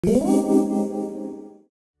Hey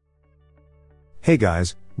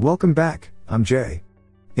guys, welcome back, I'm Jay.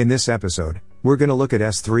 In this episode, we're going to look at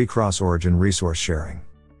S3 CrossOrigin resource sharing.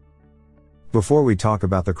 Before we talk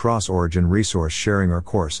about the CrossOrigin resource sharing or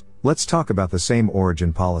CORS, let's talk about the same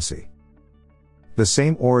origin policy. The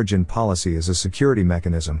same origin policy is a security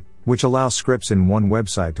mechanism, which allows scripts in one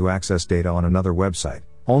website to access data on another website,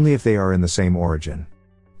 only if they are in the same origin.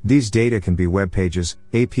 These data can be web pages,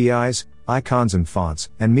 APIs, icons and fonts,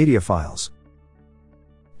 and media files.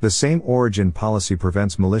 The same origin policy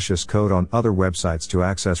prevents malicious code on other websites to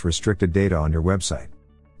access restricted data on your website.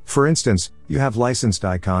 For instance, you have licensed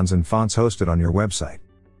icons and fonts hosted on your website.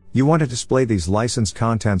 You want to display these licensed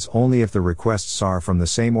contents only if the requests are from the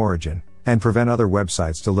same origin, and prevent other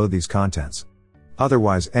websites to load these contents.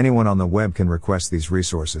 Otherwise, anyone on the web can request these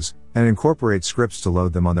resources, and incorporate scripts to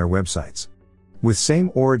load them on their websites. With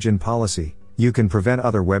same origin policy, you can prevent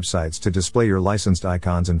other websites to display your licensed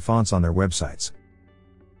icons and fonts on their websites.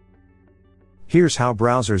 Here's how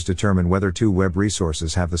browsers determine whether two web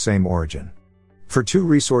resources have the same origin. For two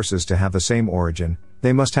resources to have the same origin,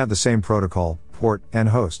 they must have the same protocol, port, and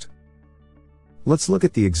host. Let's look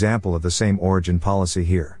at the example of the same origin policy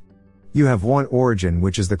here. You have one origin,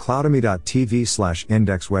 which is the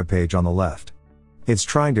cloudemy.tv/index webpage on the left. It's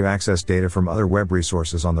trying to access data from other web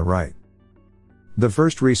resources on the right. The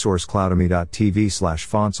first resource,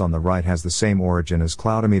 cloudemy.tv/fonts on the right, has the same origin as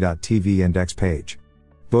cloudemy.tv index page.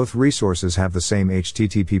 Both resources have the same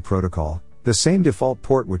HTTP protocol, the same default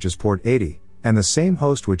port, which is port 80, and the same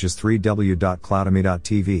host, which is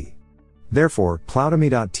 3w.cloudemy.tv. Therefore,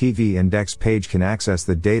 cloudemy.tv index page can access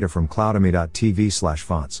the data from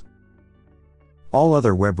cloudemy.tv/fonts. All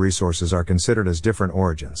other web resources are considered as different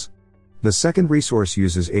origins. The second resource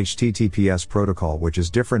uses HTTPS protocol, which is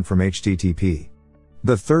different from HTTP.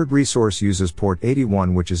 The third resource uses port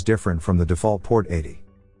 81, which is different from the default port 80.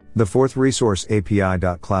 The fourth resource,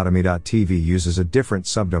 api.cloudemy.tv, uses a different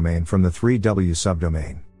subdomain from the 3w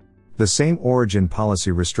subdomain. The same origin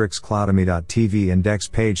policy restricts cloudemy.tv index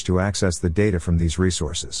page to access the data from these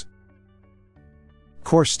resources.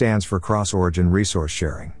 CORS stands for CrossOrigin Resource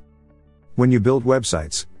Sharing. When you build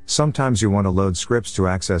websites, sometimes you want to load scripts to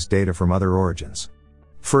access data from other origins.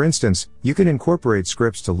 For instance, you can incorporate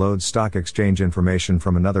scripts to load stock exchange information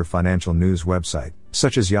from another financial news website,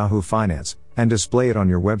 such as Yahoo Finance, and display it on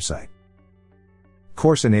your website.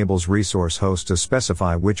 CORS enables resource hosts to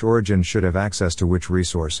specify which origin should have access to which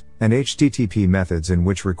resource, and HTTP methods in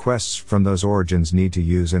which requests from those origins need to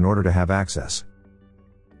use in order to have access.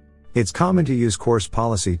 It's common to use CORS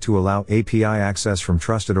policy to allow API access from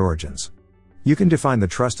trusted origins. You can define the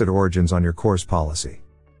trusted origins on your CORS policy.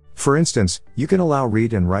 For instance, you can allow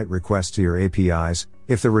read and write requests to your APIs,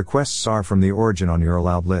 if the requests are from the origin on your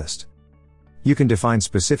allowed list. You can define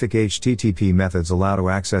specific HTTP methods allow to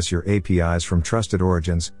access your APIs from trusted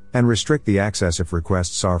origins, and restrict the access if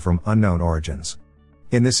requests are from unknown origins.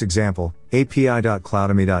 In this example,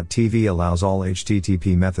 api.cloudemy.tv allows all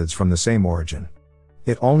HTTP methods from the same origin.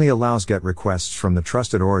 It only allows GET requests from the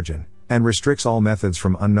trusted origin, and restricts all methods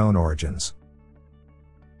from unknown origins.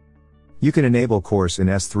 You can enable CORS in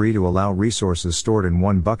S3 to allow resources stored in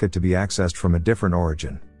one bucket to be accessed from a different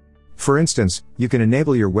origin. For instance, you can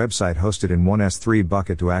enable your website hosted in one S3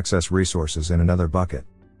 bucket to access resources in another bucket.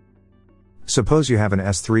 Suppose you have an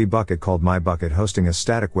S3 bucket called MyBucket hosting a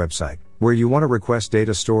static website, where you want to request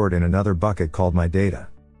data stored in another bucket called MyData.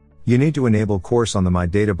 You need to enable CORS on the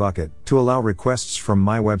MyData bucket to allow requests from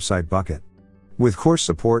MyWebsite bucket. With CORS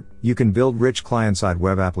support, you can build rich client-side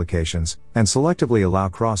web applications, and selectively allow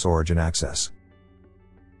cross-origin access.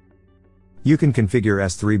 You can configure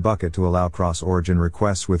S3 bucket to allow cross-origin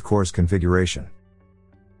requests with CORS configuration.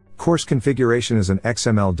 CORS configuration is an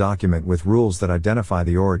XML document with rules that identify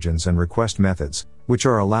the origins and request methods, which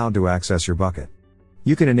are allowed to access your bucket.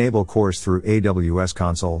 You can enable CORS through AWS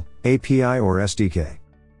Console, API or SDK.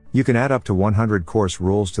 You can add up to 100 CORS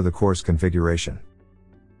rules to the CORS configuration.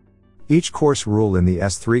 Each CORS rule in the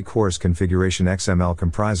S3 CORS configuration XML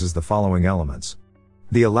comprises the following elements.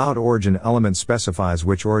 The allowed origin element specifies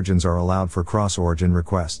which origins are allowed for cross-origin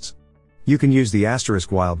requests. You can use the asterisk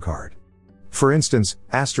wildcard. For instance,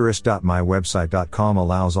 *.mywebsite.com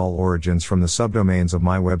allows all origins from the subdomains of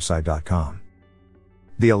mywebsite.com.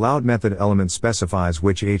 The allowed method element specifies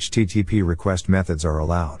which HTTP request methods are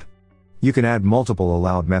allowed. You can add multiple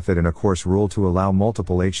allowed method in a CORS rule to allow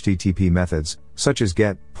multiple HTTP methods, such as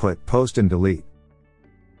get, put, post and delete.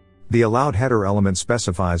 The allowed header element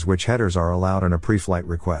specifies which headers are allowed in a pre-flight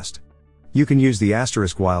request. You can use the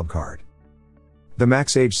asterisk wildcard. The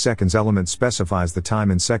max age seconds element specifies the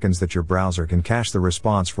time in seconds that your browser can cache the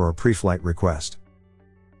response for a pre-flight request.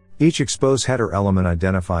 Each exposed header element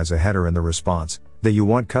identifies a header in the response that you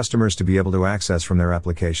want customers to be able to access from their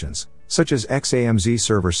applications, such as XAMZ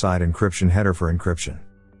server-side encryption header for encryption.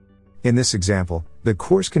 In this example, the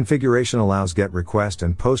CORS configuration allows GET request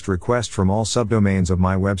and POST request from all subdomains of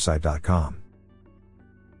mywebsite.com.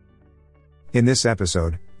 In this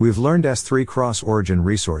episode, we've learned S3 CrossOrigin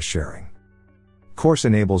resource sharing. CORS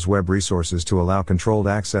enables web resources to allow controlled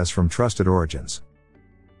access from trusted origins.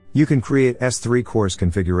 You can create S3 CORS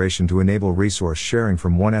configuration to enable resource sharing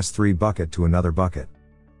from one S3 bucket to another bucket.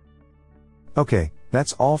 Okay,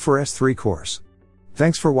 that's all for S3 CORS.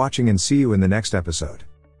 Thanks for watching and see you in the next episode.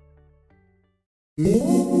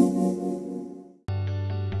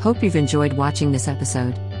 Hope you've enjoyed watching this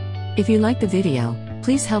episode. If you liked the video,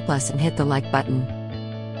 please help us and hit the like button.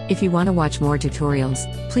 If you want to watch more tutorials,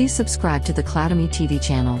 please subscribe to the Cloudemy TV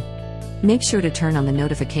channel. Make sure to turn on the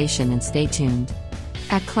notification and stay tuned.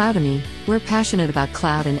 At Cloudemy, we're passionate about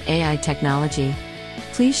cloud and AI technology.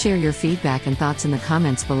 Please share your feedback and thoughts in the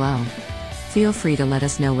comments below. Feel free to let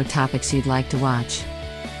us know what topics you'd like to watch.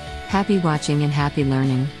 Happy watching and happy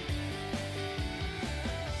learning.